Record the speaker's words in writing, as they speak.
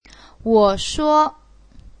我说，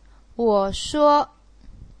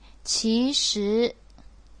其实，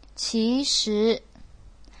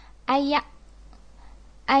哎呀，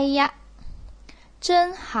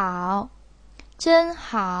真好，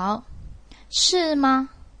是吗？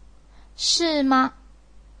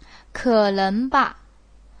可能吧，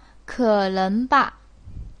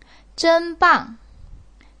真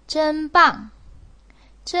棒，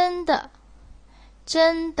真的，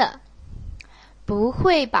不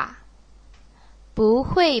会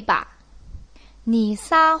吧，你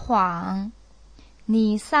撒谎，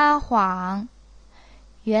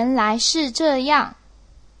原来是这样，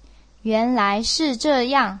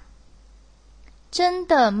真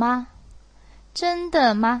的吗？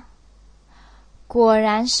果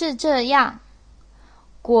然是这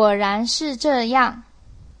样，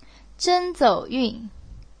真走运，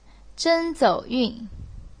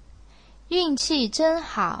运气真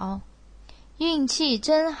好，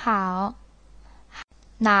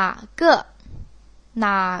哪个？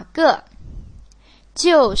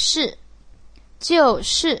就是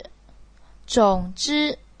总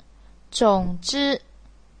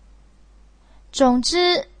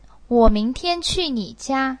之，我明天去你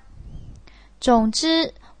家。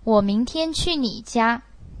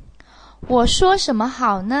我说什么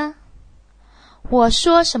好呢？我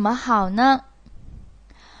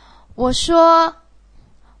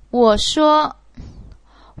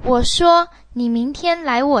说你明天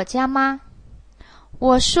来我家吗？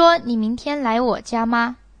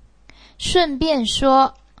顺便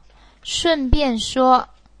说，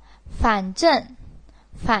反正，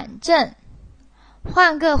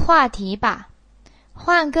换个话题吧，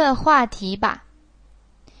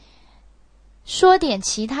说点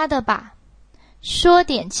其他的吧，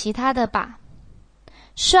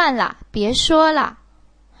算了，别说了，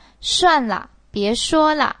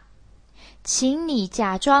请你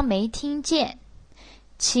假装没听见，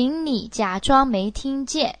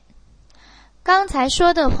刚才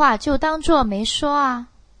说的话就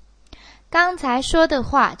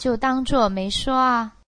当作没说啊。